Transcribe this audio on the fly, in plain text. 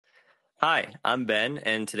Hi, I'm Ben,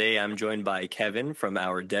 and today I'm joined by Kevin from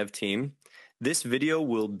our dev team. This video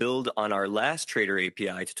will build on our last Trader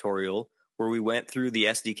API tutorial where we went through the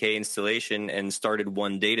SDK installation and started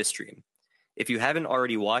one data stream. If you haven't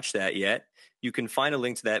already watched that yet, you can find a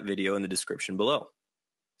link to that video in the description below.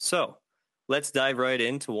 So, let's dive right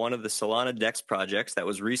into one of the Solana DEX projects that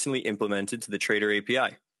was recently implemented to the Trader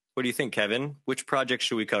API. What do you think, Kevin? Which project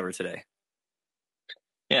should we cover today?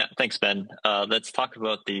 Yeah, thanks, Ben. Let's talk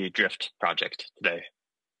about the Drift project today.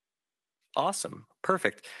 Awesome.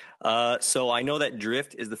 Perfect. So I know that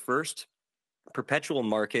Drift is the first perpetual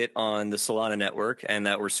market on the Solana network and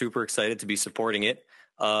that we're super excited to be supporting it.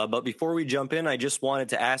 But before we jump in, I just wanted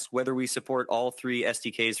to ask whether we support all three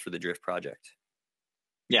SDKs for the Drift project.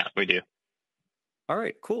 Yeah, we do. All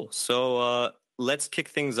right, cool. So let's kick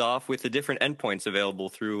things off with the different endpoints available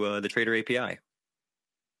through the Trader API.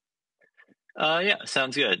 Yeah,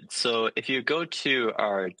 sounds good. So if you go to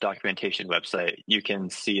our documentation website, you can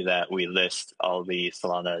see that we list all the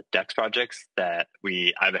Solana DEX projects that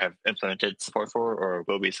we either have implemented support for or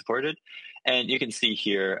will be supported. And you can see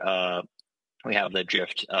here we have the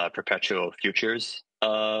Drift perpetual futures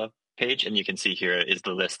page, and you can see here is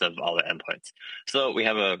the list of all the endpoints. So we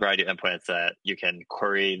have a variety of endpoints that you can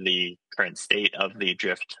query the current state of the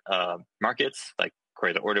Drift markets, like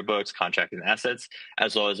query the order books, contract, and assets,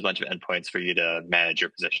 as well as a bunch of endpoints for you to manage your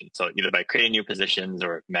position. So either by creating new positions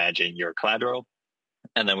or managing your collateral.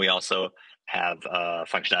 And then we also have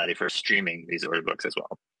functionality for streaming these order books as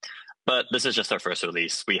well. But this is just our first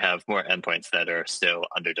release. We have more endpoints that are still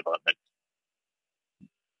under development.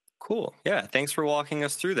 Cool. Yeah, thanks for walking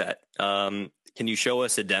us through that. Can you show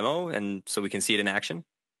us a demo and so we can see it in action?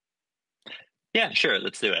 Yeah, sure.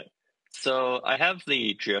 Let's do it. So I have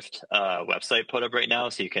the Drift website put up right now,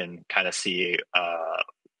 so you can kind of see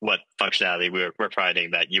what functionality we're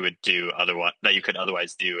providing that you would do that you could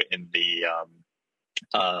otherwise do in the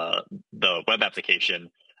web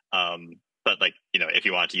application. But if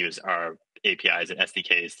you want to use our APIs and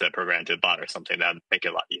SDKs to program to a bot or something, that would make it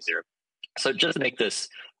a lot easier. So just to make this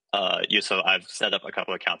useful, I've set up a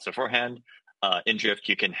couple accounts beforehand. In Drift,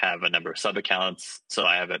 you can have a number of sub accounts. So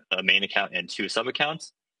I have a main account and 2 sub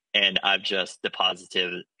accounts, and I've just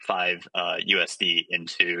deposited 5 USD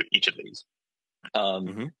into each of these.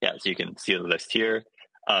 Yeah, so you can see the list here.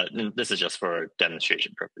 This is just for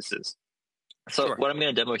demonstration purposes. So Sure. what I'm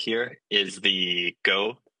going to demo here is the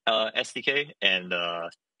Go SDK and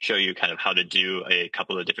show you kind of how to do a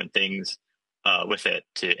couple of different things with it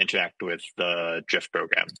to interact with the Drift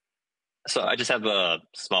program. So I just have a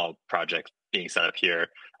small project being set up here.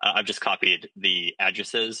 I've just copied the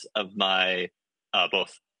addresses of my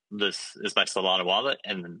both this is my Solana wallet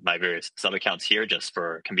and my various sub accounts here just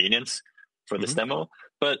for convenience for this demo.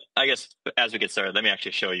 But I guess as we get started, let me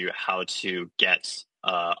actually show you how to get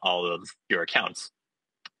all of your accounts.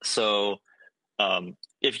 So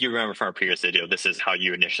if you remember from our previous video, this is how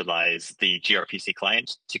you initialize the gRPC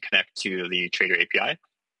client to connect to the Trader API.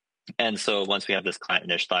 And so once we have this client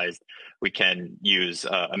initialized, we can use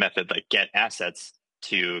a method like get assets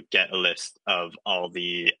to get a list of all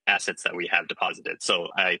the assets that we have deposited. So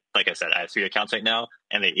like I said, I have 3 accounts right now,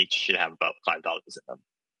 and they each should have about $5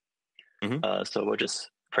 in them. So we'll just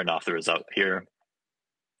print off the result here.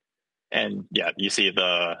 And yeah, you see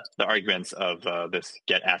the arguments of this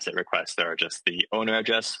get asset request are just the owner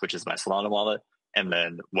address, which is my Solana wallet, and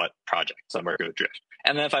then what project. So I'm working with Drift.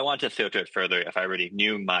 And then if I want to filter it further, if I already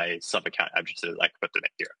knew my sub account addresses, I can put them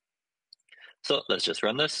in here. So let's just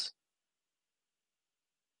run this.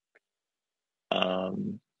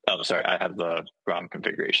 Oh, sorry, I have the wrong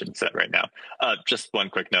configuration set right now. Just one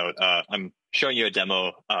quick note. I'm showing you a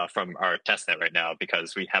demo from our testnet right now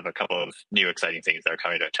because we have a couple of new exciting things that are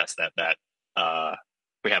coming to our testnet that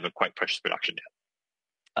we haven't quite pushed to production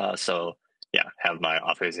yet. So yeah, have my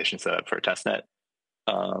authorization set up for testnet.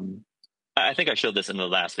 I think I showed this in the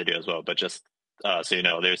last video as well, but just so you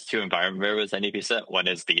know, there's 2 environment variables that need to be set. One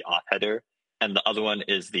is the auth header, and the other one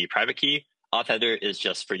is the private key. Auth header is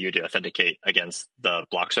just for you to authenticate against the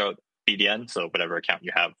bloXroute BDN, so whatever account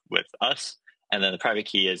you have with us. And then the private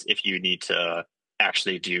key is if you need to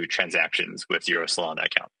actually do transactions with your Solana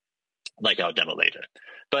account, like I'll demo later.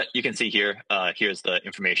 But you can see here, here's the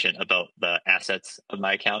information about the assets of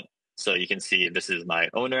my account. So you can see this is my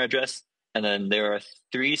owner address. And then there are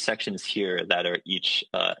 3 sections here that are each,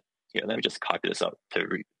 here, let me just copy this up to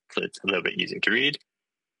read, so it's a little bit easier to read.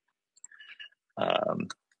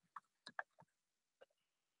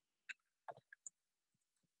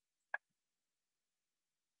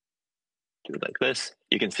 Do it like this.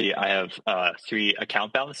 You can see I have 3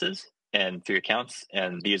 account balances and 3 accounts,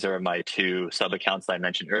 and these are my 2 sub accounts that I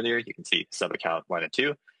mentioned earlier. You can see sub account 1 and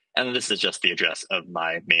 2. And this is just the address of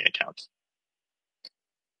my main account.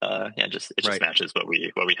 It just Right. matches what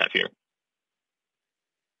we have here.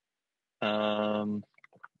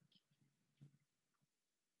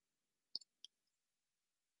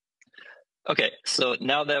 Okay, so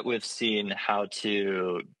now that we've seen how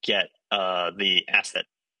to get the asset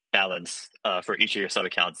balance for each of your sub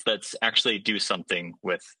accounts, let's actually do something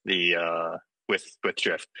with the with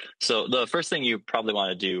Drift. So the first thing you probably want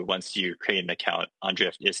to do once you create an account on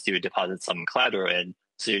Drift is to deposit some collateral in,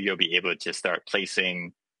 so you'll be able to start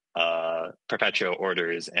placing perpetual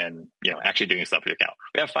orders and actually doing stuff with your account.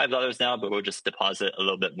 We have $5 now, but we'll just deposit a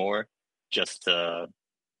little bit more just to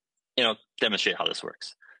demonstrate how this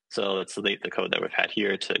works. So let's delete the code that we've had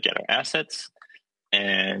here to get our assets.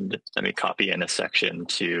 And let me copy in a section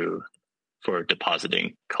for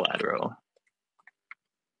depositing collateral.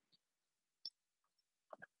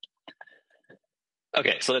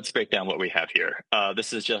 Okay, so let's break down what we have here.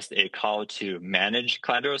 This is just a call to manage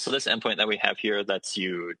collateral. So this endpoint that we have here lets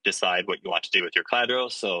you decide what you want to do with your collateral.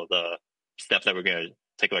 So the step that we're going to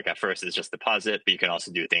take a look at first is just deposit, but you can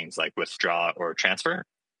also do things like withdraw or transfer.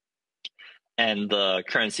 And the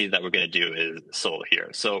currency that we're going to do is SOL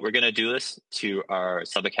here. So we're going to do this to our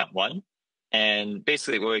sub account 1. And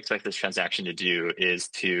basically what we expect this transaction to do is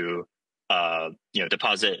to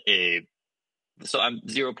deposit so I'm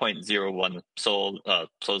 0.01 SOL.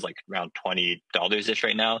 SOL is like around $20-ish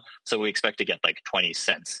right now. So we expect to get like 20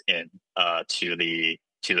 cents in to the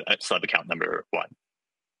sub account number 1.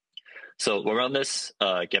 So we'll run this,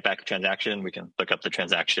 get back a transaction. We can look up the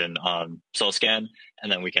transaction on SolScan,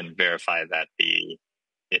 and then we can verify that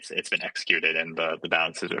it's been executed and the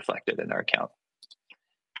balance is reflected in our account.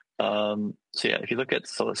 So yeah, if you look at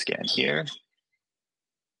SolScan here,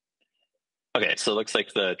 okay, so it looks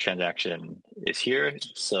like the transaction is here.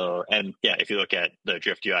 So, and yeah, if you look at the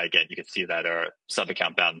Drift UI again, you can see that our sub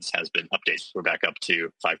account balance has been updated. We're back up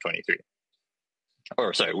to 523.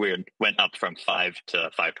 Or sorry, we went up from 5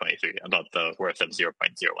 to 523, about the worth of 0.01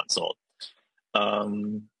 SOL.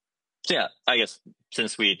 So yeah, I guess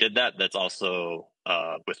since we did that, let's also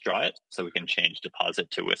withdraw it. So we can change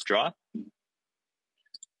deposit to withdraw.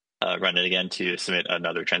 Run it again to submit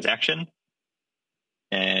another transaction.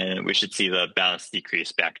 And we should see the balance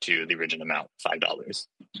decrease back to the original amount, $5.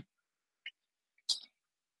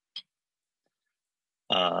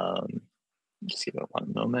 Just give it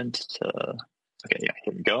one moment to... Okay, yeah,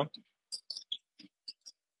 here we go.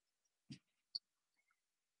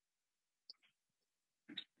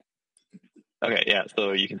 Okay, yeah,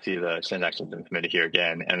 so you can see the transaction's been submitted here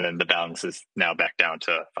again, and then the balance is now back down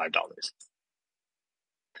to $5.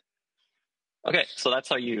 Okay, so that's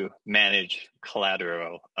how you manage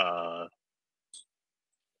collateral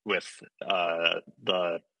with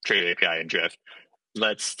the Trader API and Drift.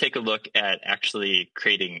 Let's take a look at actually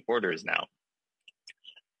creating orders now.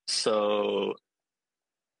 So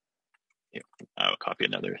I'll copy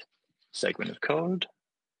another segment of code.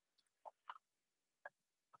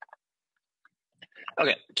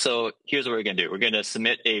 Okay, so here's what we're going to do. We're going to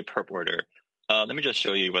submit a perp order. Let me just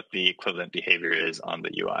show you what the equivalent behavior is on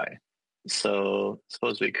the UI. So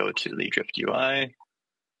suppose we go to the Drift UI.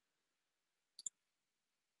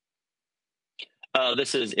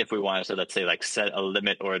 This is if we wanted to, let's say, like set a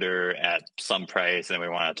limit order at some price, and we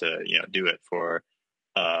wanted to, do it for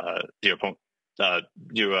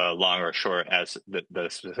do a long or short as the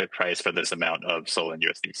specific price for this amount of SOL and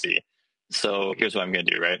USDC. So here's what I'm going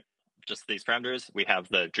to do, right? Just these parameters. We have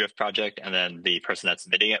the Drift project, and then the person that's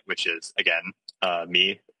submitting it, which is again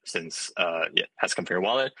me, since it has come from your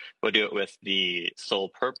wallet. We'll do it with the SOL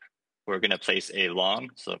perp. We're going to place a long,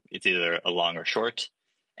 so it's either a long or short.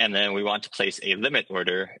 And then we want to place a limit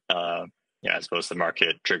order, as opposed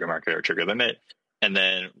to trigger market or trigger limit. And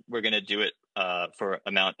then we're going to do it for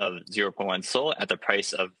amount of 0.1 SOL at the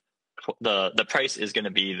price of the price is going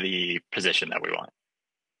to be the position that we want.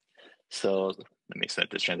 So let me set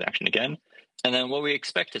this transaction again. And then what we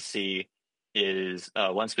expect to see is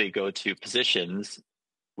once we go to positions,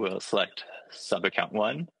 we'll select sub account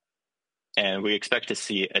 1, and we expect to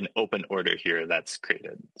see an open order here that's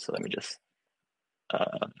created. So let me just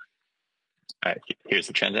all right, here's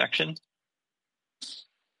the transaction.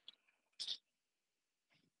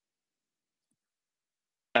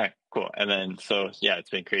 All right, cool. And then, so yeah, it's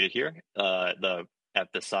been created here at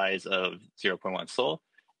the size of 0.1 SOL.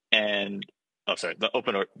 And the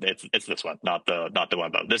open order, it's this one, not the one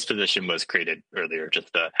above. This position was created earlier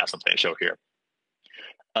just to have something to show here.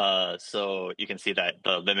 So you can see that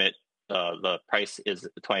the limit, the price is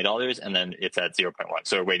 $20, and then it's at 0.1.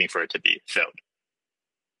 So we're waiting for it to be filled.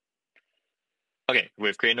 Okay,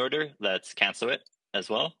 we've created an order. Let's cancel it as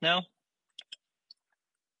well now.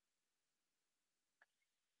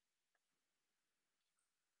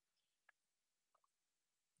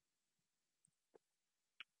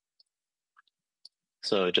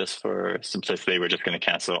 So just for simplicity, we're just going to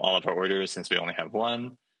cancel all of our orders since we only have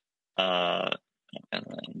one. And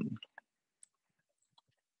then,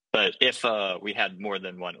 but if we had more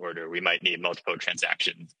than one order, we might need multiple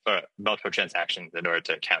transactions in order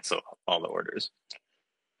to cancel all the orders.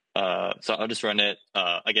 So I'll just run it.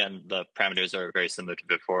 Again, the parameters are very similar to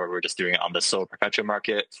before. We're just doing it on the sole perpetual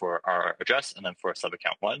market for our address, and then for sub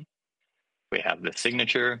account 1, we have the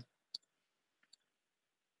signature.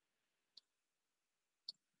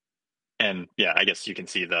 And yeah, I guess you can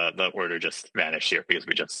see the order just vanished here because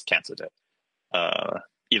we just canceled it,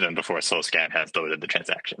 even before SolScan has loaded the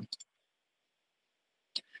transaction.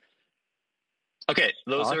 Okay,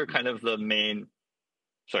 those Awesome. are kind of the main.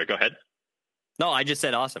 Sorry, go ahead. No, I just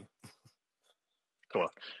said awesome. Cool.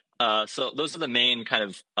 So those are the main kind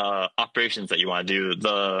of operations that you want to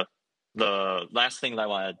do. The last thing that I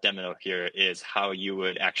want to demo here is how you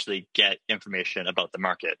would actually get information about the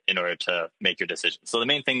market in order to make your decision. So the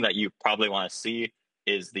main thing that you probably want to see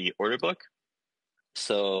is the order book.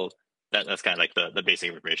 So that's kind of like the basic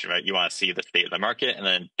information, right? You want to see the state of the market, and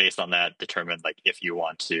then based on that, determine like if you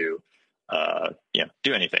want to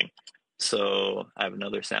do anything. So I have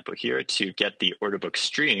another sample here to get the order book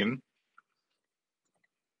stream.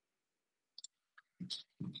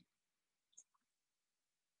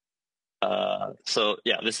 So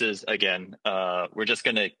yeah, this is, again, we're just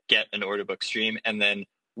going to get an order book stream, and then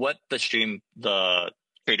what the stream, the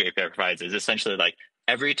Trader API provides is essentially like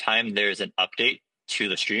every time there's an update to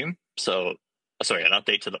the stream, so sorry, an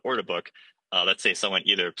update to the order book, let's say someone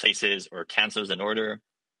either places or cancels an order,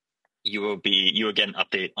 you will get an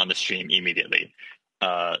update on the stream immediately.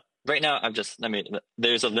 Right now,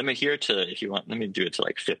 there's a limit here to, if you want, let me do it to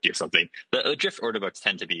like 50 or something. The drift order books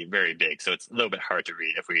tend to be very big, so it's a little bit hard to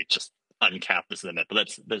read if we just uncap this limit, but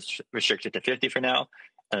let's restrict it to 50 for now,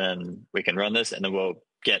 and then we can run this, and then we'll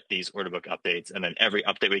get these order book updates, and then every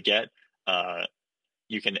update we get,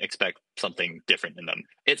 you can expect something different in them.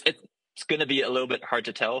 It's going to be a little bit hard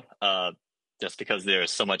to tell, just because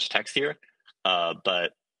there's so much text here,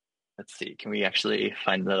 but let's see, can we actually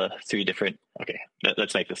find the 3 different, okay,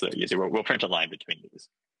 let's make this a little easier. We'll print a line between these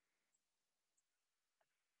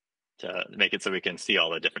to make it so we can see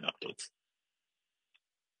all the different updates.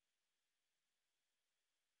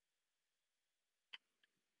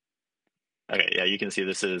 Okay, yeah, you can see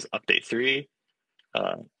this is update 3,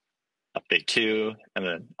 update 2, and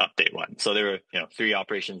then update 1. So there were 3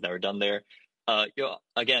 operations that were done there.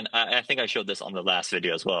 Again, I think I showed this on the last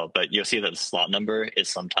video as well, but you'll see that the slot number is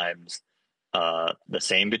sometimes the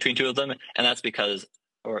same between 2 of them, and that's because,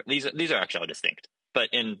 or these are actually all distinct. But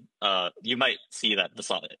you might see that the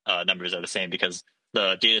slot numbers are the same because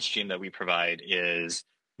the data stream that we provide is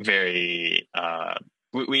very.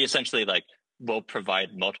 We essentially will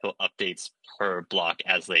provide multiple updates per block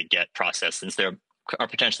as they get processed, since there are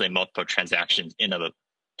potentially multiple transactions in a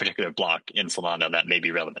particular block in Solana that may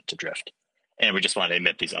be relevant to Drift, and we just want to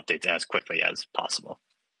emit these updates as quickly as possible.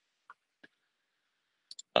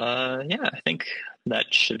 Yeah, I think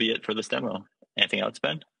that should be it for this demo. Anything else,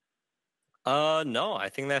 Ben? No, I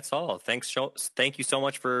think that's all. Thank you so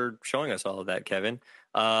much for showing us all of that, Kevin.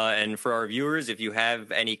 And for our viewers, if you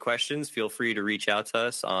have any questions, feel free to reach out to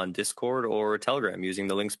us on Discord or Telegram using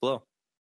the links below.